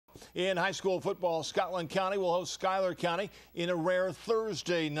In high school football, Scotland County will host Schuyler County in a rare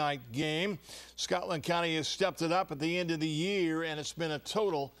Thursday night game. Scotland County has stepped it up at the end of the year, and it's been a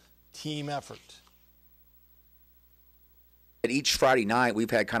total team effort. Each Friday night,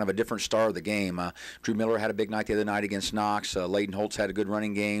 we've had kind of a different star of the game. Drew Miller had a big night the other night against Knox. Layden Holtz had a good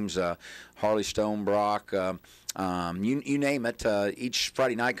running games. Harley Stonebrock, you name it. Each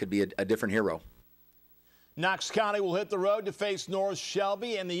Friday night could be a different hero. Knox County will hit the road to face North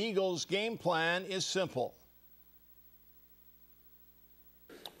Shelby, and the Eagles' game plan is simple.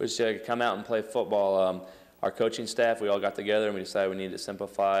 We just come out and play football. Our coaching staff, we all got together and we decided we need to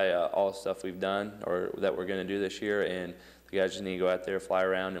simplify all the stuff we've done or that we're going to do this year, and the guys just need to go out there, fly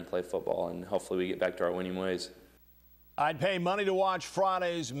around, and play football, and hopefully we get back to our winning ways. I'd pay money to watch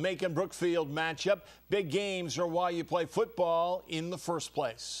Friday's Macon-Brookfield matchup. Big games are why you play football in the first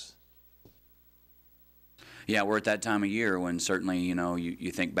place. Yeah, we're at that time of year when certainly,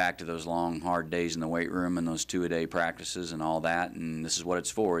 you think back to those long, hard days in the weight room and those two-a-day practices and all that, and this is what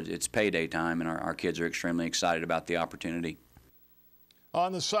it's for. It's payday time, and our kids are extremely excited about the opportunity.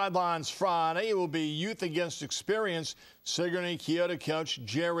 On the sidelines Friday, it will be youth against experience. Sigourney Keota coach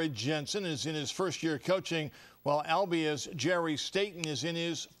Jared Jensen is in his first year coaching, while Albia's Jerry Staten is in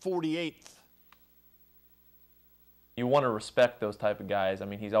his 48th. You want to respect those type of guys. I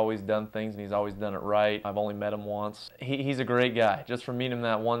mean, he's always done things and he's always done it right. I've only met him once. He's a great guy. Just from meeting him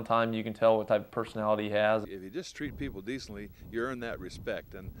that one time, you can tell what type of personality he has. If you just treat people decently, you earn that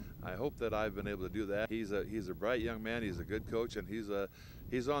respect, and I hope that I've been able to do that. He's a bright young man. He's a good coach, and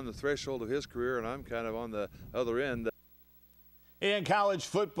he's on the threshold of his career, and I'm kind of on the other end. In college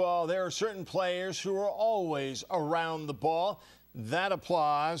football, there are certain players who are always around the ball. That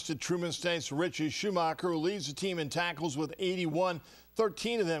applies to Truman State's Richie Schumacher, who leads the team in tackles with 81.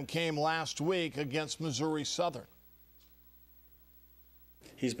 13 of them came last week against Missouri Southern.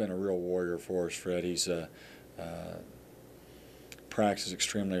 He's been a real warrior for us, Fred. He's practices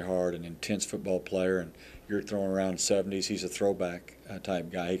extremely hard, an intense football player, and you're throwing around 70s. He's a throwback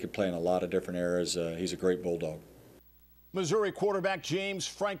type guy. He could play in a lot of different eras. He's a great bulldog. Missouri quarterback James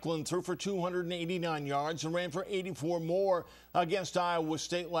Franklin threw for 289 yards and ran for 84 more against Iowa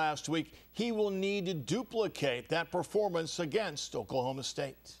State last week. He will need to duplicate that performance against Oklahoma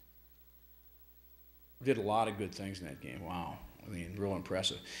State. Did a lot of good things in that game. Wow. I mean, real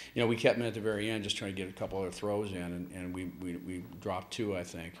impressive. We kept him at the very end just trying to get a couple other throws in, and we dropped two, I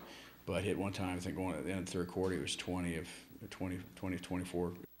think. But hit one time, I think going at the end of the third quarter, he was 24.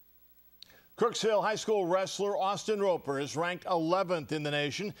 Crooksville High School wrestler Austin Roper is ranked 11th in the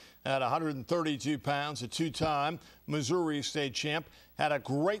nation at 132 pounds. A two-time Missouri state champ. Had a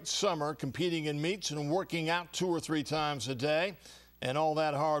great summer competing in meets and working out 2 or 3 times a day. And all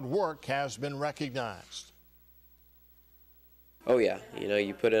that hard work has been recognized. Oh, yeah.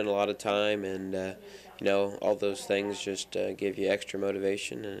 You put in a lot of time, and, all those things just give you extra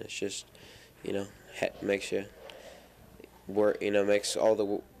motivation, and it's just, makes you work, makes all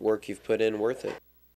the work you've put in worth it.